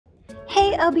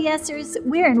Hey OBSers,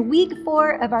 we're in week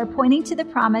 4 of our Pointing to the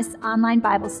Promise online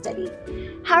Bible study.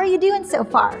 How are you doing so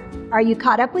far? Are you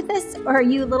caught up with us or are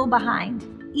you a little behind?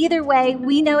 Either way,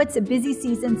 we know it's a busy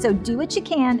season, so do what you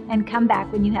can and come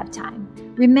back when you have time.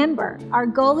 Remember, our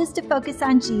goal is to focus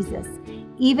on Jesus,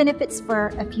 even if it's for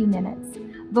a few minutes.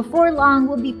 Before long,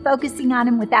 we'll be focusing on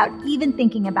Him without even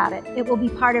thinking about it. It will be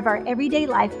part of our everyday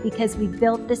life because we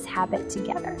built this habit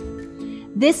together.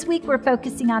 This week, we're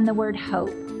focusing on the word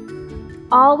hope.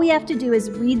 All we have to do is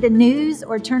read the news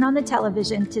or turn on the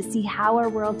television to see how our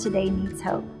world today needs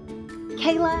hope.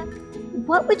 Kayla,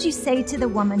 what would you say to the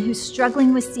woman who's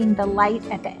struggling with seeing the light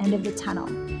at the end of the tunnel?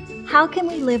 How can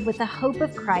we live with the hope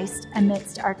of Christ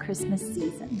amidst our Christmas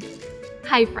season?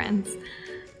 Hi, friends.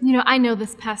 I know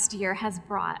this past year has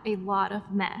brought a lot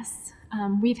of mess.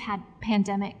 We've had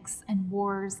pandemics and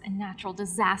wars and natural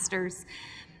disasters.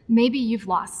 Maybe you've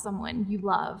lost someone you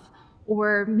love,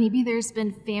 or maybe there's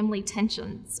been family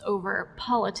tensions over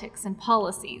politics and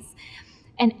policies.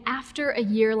 And after a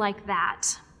year like that,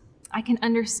 I can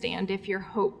understand if your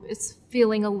hope is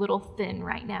feeling a little thin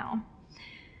right now.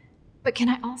 But can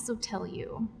I also tell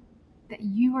you that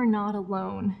you are not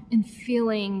alone in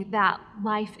feeling that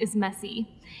life is messy?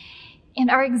 And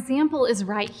our example is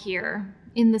right here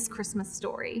in this Christmas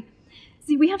story.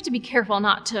 See, we have to be careful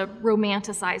not to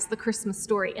romanticize the Christmas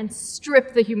story and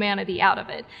strip the humanity out of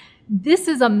it. This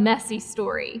is a messy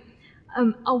story.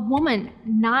 A woman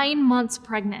 9 months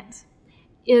pregnant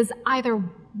is either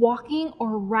walking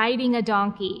or riding a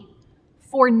donkey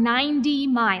for 90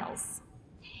 miles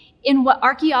in what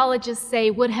archaeologists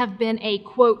say would have been a,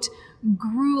 quote,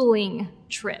 grueling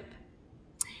trip.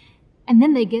 And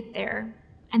then they get there,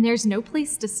 and there's no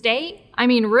place to stay. I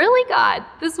mean, really, God?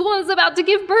 This woman's about to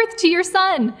give birth to your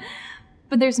son.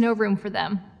 But there's no room for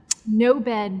them. No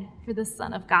bed for the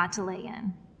Son of God to lay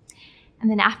in. And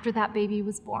then after that baby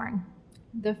was born,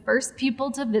 the first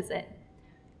people to visit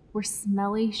were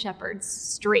smelly shepherds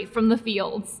straight from the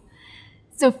fields.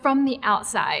 So from the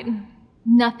outside,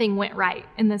 nothing went right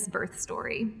in this birth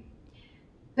story.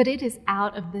 But it is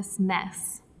out of this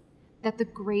mess that the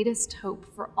greatest hope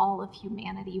for all of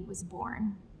humanity was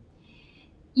born.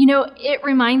 It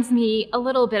reminds me a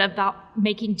little bit about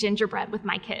making gingerbread with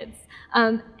my kids.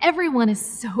 Everyone is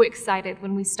so excited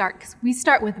when we start, because we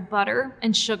start with butter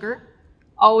and sugar,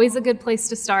 always a good place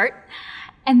to start.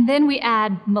 And then we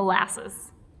add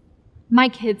molasses. My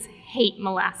kids hate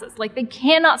molasses. They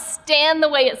cannot stand the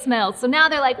way it smells. So now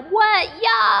they're like, what?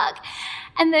 Yuck!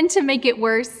 And then to make it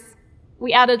worse,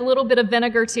 we added a little bit of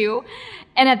vinegar too.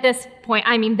 And at this point,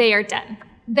 they are done.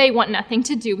 They want nothing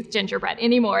to do with gingerbread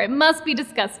anymore. It must be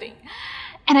disgusting.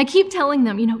 And I keep telling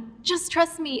them, just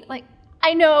trust me.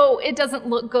 I know it doesn't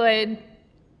look good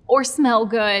or smell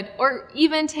good or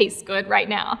even taste good right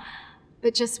now,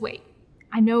 but just wait.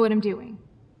 I know what I'm doing.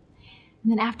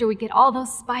 And then after we get all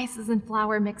those spices and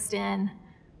flour mixed in,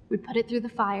 we put it through the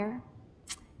fire,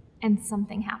 and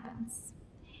something happens.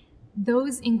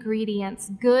 Those ingredients,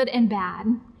 good and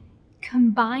bad,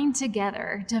 combine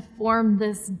together to form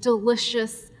this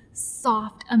delicious,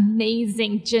 soft,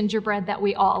 amazing gingerbread that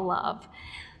we all love.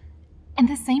 And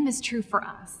the same is true for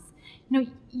us.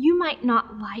 You might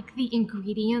not like the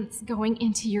ingredients going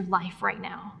into your life right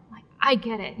now. I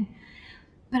get it.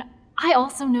 But I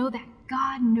also know that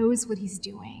God knows what He's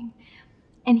doing.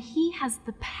 And He has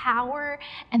the power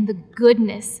and the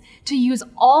goodness to use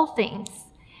all things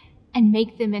and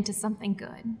make them into something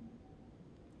good.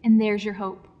 And there's your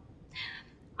hope.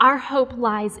 Our hope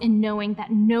lies in knowing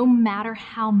that no matter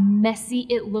how messy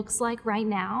it looks like right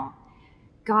now,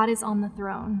 God is on the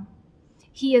throne.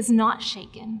 He is not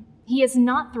shaken. He is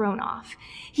not thrown off.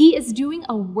 He is doing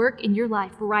a work in your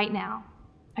life right now.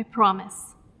 I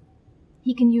promise.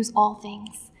 He can use all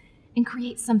things and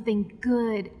create something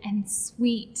good and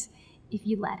sweet if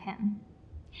you let Him.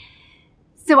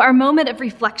 So our moment of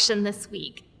reflection this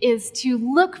week is to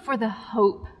look for the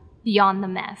hope beyond the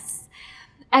mess.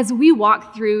 As we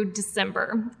walk through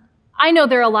December, I know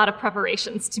there are a lot of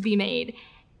preparations to be made,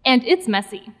 and it's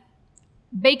messy.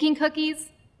 Baking cookies,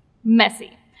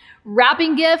 messy.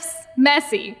 Wrapping gifts,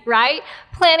 messy, right?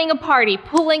 Planning a party,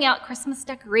 pulling out Christmas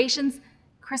decorations,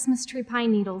 Christmas tree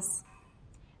pine needles.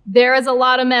 There is a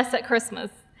lot of mess at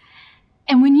Christmas.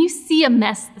 And when you see a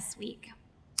mess this week,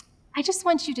 I just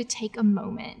want you to take a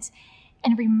moment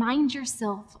and remind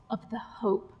yourself of the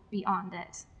hope beyond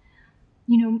it.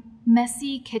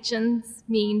 Messy kitchens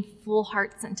mean full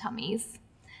hearts and tummies.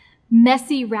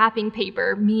 Messy wrapping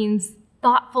paper means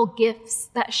thoughtful gifts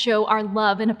that show our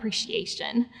love and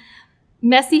appreciation.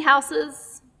 Messy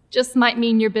houses just might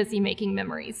mean you're busy making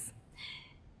memories.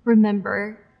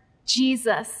 Remember,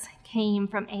 Jesus came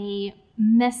from a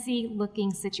messy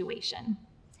looking situation.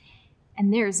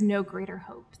 And there is no greater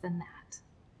hope than that.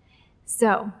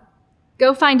 So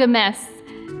go find a mess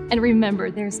and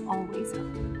remember there's always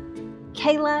hope.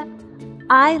 Kayla,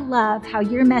 I love how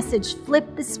your message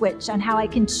flipped the switch on how I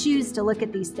can choose to look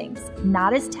at these things,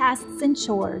 not as tasks and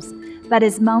chores, but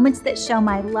as moments that show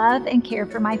my love and care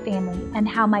for my family, and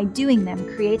how my doing them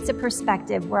creates a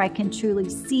perspective where I can truly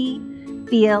see,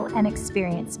 feel, and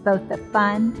experience both the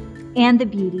fun and the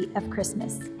beauty of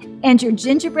Christmas. And your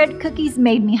gingerbread cookies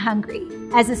made me hungry.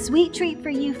 As a sweet treat for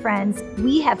you, friends,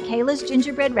 we have Kayla's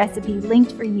gingerbread recipe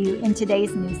linked for you in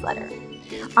today's newsletter.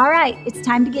 All right, it's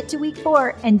time to get to week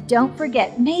 4, and don't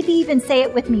forget, maybe even say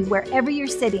it with me wherever you're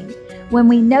sitting. When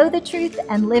we know the truth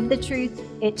and live the truth,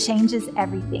 it changes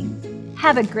everything.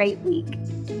 Have a great week.